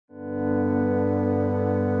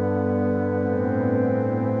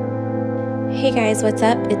Hey guys, what's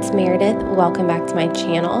up? It's Meredith. Welcome back to my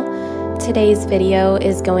channel. Today's video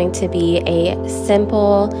is going to be a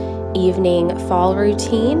simple evening fall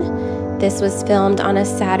routine. This was filmed on a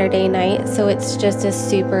Saturday night, so it's just a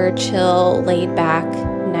super chill, laid back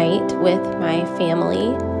night with my family,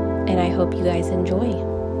 and I hope you guys enjoy.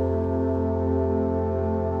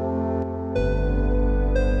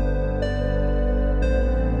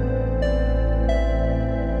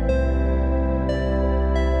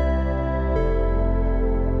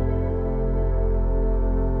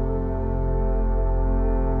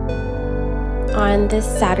 On this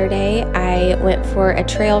Saturday, I went for a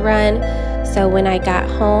trail run, so when I got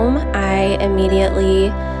home, I immediately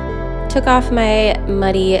took off my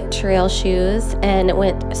muddy trail shoes and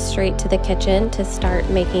went straight to the kitchen to start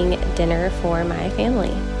making dinner for my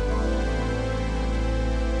family.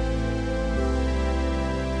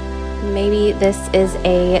 Maybe this is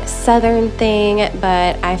a southern thing,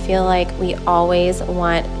 but I feel like we always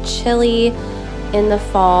want chili in the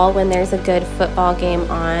fall when there's a good football game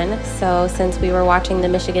on. So since we were watching the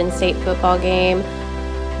Michigan State football game,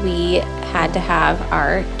 we had to have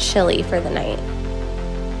our chili for the night.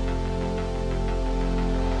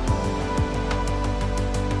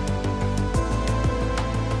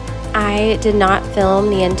 I did not film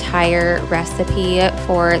the entire recipe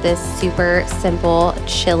for this super simple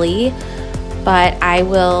chili, but I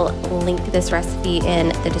will link this recipe in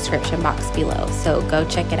the description box below, so go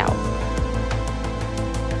check it out.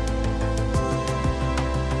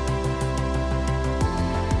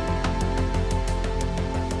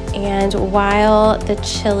 And while the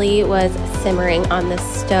chili was simmering on the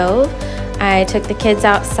stove, I took the kids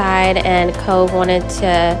outside, and Cove wanted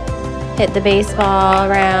to hit the baseball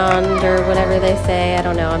around, or whatever they say. I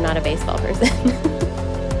don't know, I'm not a baseball person.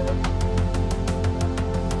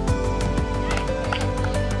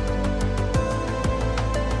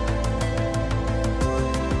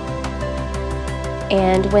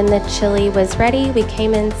 And when the chili was ready, we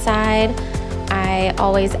came inside. I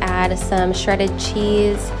always add some shredded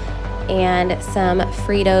cheese and some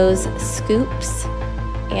Fritos scoops,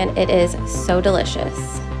 and it is so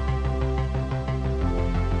delicious.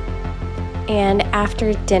 And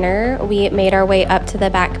after dinner, we made our way up to the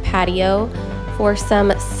back patio for some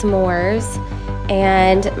s'mores,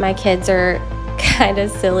 and my kids are kind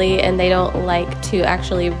of silly and they don't like to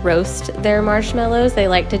actually roast their marshmallows. They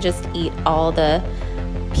like to just eat all the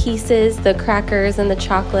pieces, the crackers and the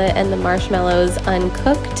chocolate and the marshmallows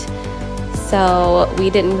uncooked. So we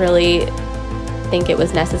didn't really think it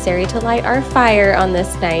was necessary to light our fire on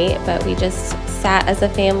this night, but we just sat as a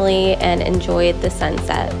family and enjoyed the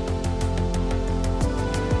sunset.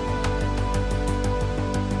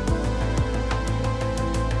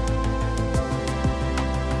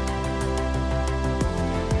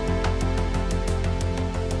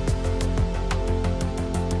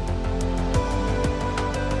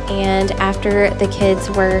 And after the kids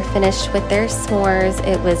were finished with their s'mores,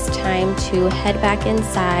 it was time to head back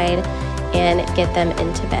inside and get them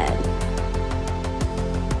into bed.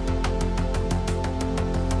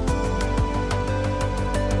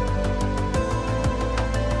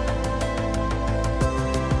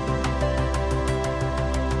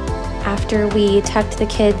 After we tucked the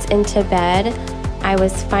kids into bed, I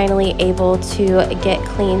was finally able to get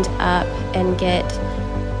cleaned up and get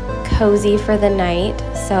cozy for the night.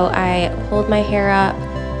 So I pulled my hair up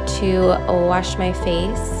to wash my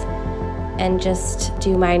face and just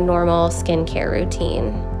do my normal skincare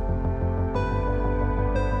routine.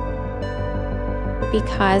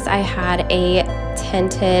 Because I had a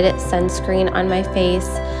tinted sunscreen on my face,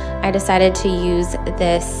 I decided to use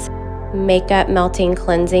this Makeup Melting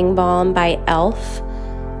Cleansing Balm by e.l.f.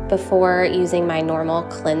 before using my normal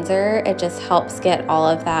cleanser. It just helps get all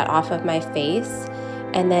of that off of my face.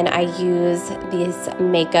 And then I use these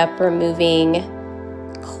makeup removing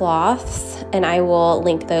cloths, and I will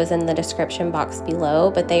link those in the description box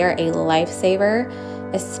below, but they are a lifesaver,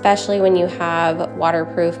 especially when you have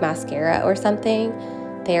waterproof mascara or something.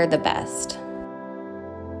 They are the best.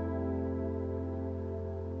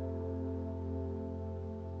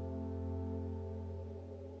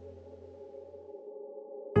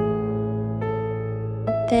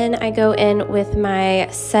 Then I go in with my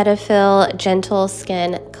Cetaphil Gentle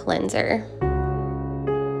Skin Cleanser.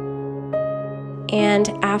 And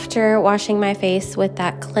after washing my face with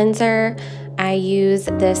that cleanser, I use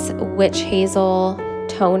this Witch Hazel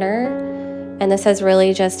toner. And this has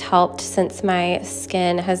really just helped since my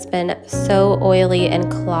skin has been so oily and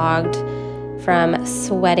clogged from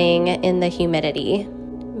sweating in the humidity.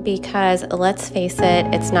 because let's face it,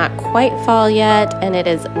 it's not quite fall yet, and it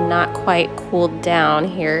is not quite cooled down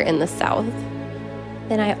here in the south.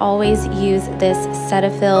 Then I always use this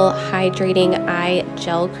Cetaphil Hydrating Eye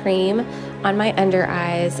Gel Cream on my under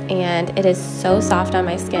eyes, and it is so soft on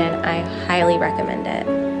my skin. I highly recommend it.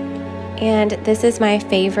 And this is my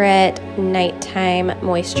favorite nighttime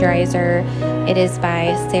moisturizer. It is by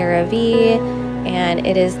CeraVe, and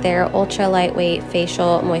it is their ultra lightweight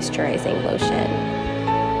facial moisturizing lotion.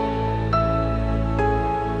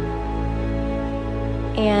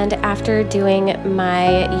 And after doing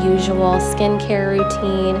my usual skincare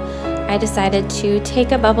routine, I decided to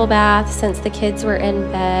take a bubble bath since the kids were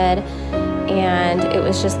in bed, and it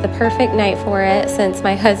was just the perfect night for it. Since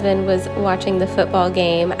my husband was watching the football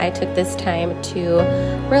game, I took this time to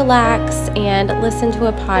relax and listen to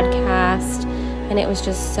a podcast, and it was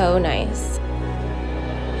just so nice.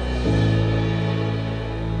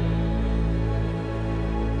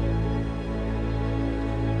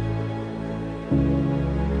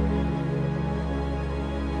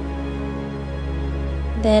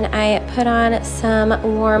 Then I put on some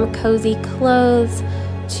warm, cozy clothes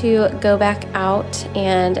to go back out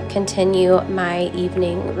and continue my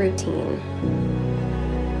evening routine.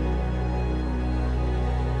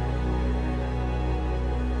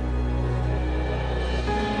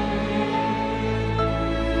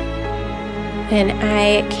 When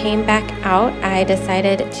I came back out, I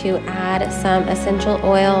decided to add some essential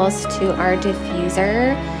oils to our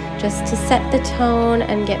diffuser just to set the tone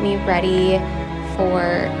and get me ready for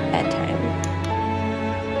bedtime.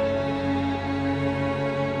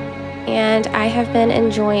 And I have been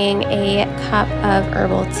enjoying a cup of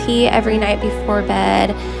herbal tea every night before bed.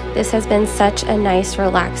 This has been such a nice,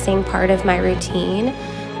 relaxing part of my routine.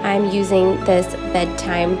 I'm using this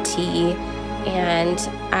bedtime tea, and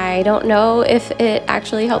I don't know if it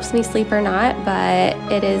actually helps me sleep or not, but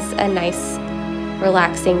it is a nice,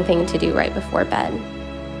 relaxing thing to do right before bed.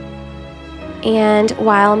 And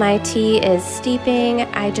while my tea is steeping,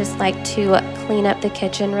 I just like to clean up the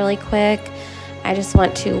kitchen really quick. I just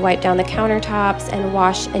want to wipe down the countertops and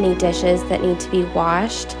wash any dishes that need to be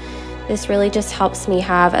washed. This really just helps me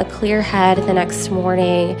have a clear head the next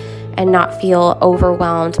morning and not feel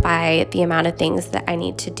overwhelmed by the amount of things that I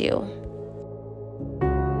need to do.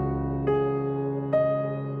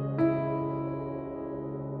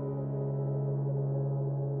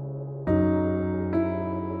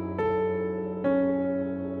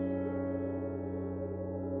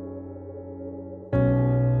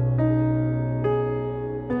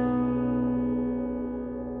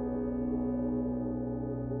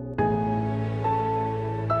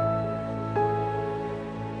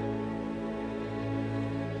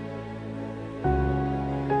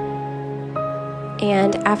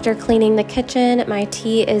 And after cleaning the kitchen, my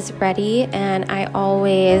tea is ready, and I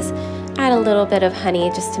always add a little bit of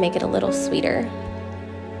honey just to make it a little sweeter.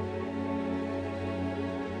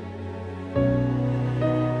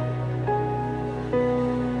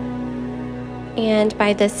 And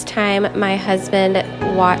by this time, my husband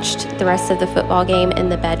watched the rest of the football game in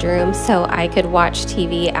the bedroom, so I could watch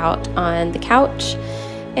TV out on the couch.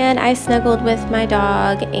 And I snuggled with my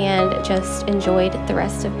dog and just enjoyed the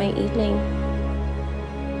rest of my evening.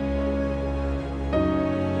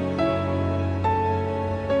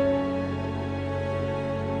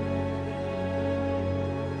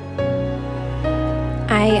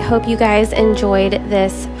 I hope you guys enjoyed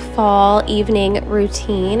this fall evening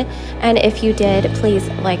routine, and if you did, please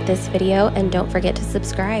like this video and don't forget to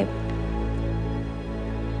subscribe.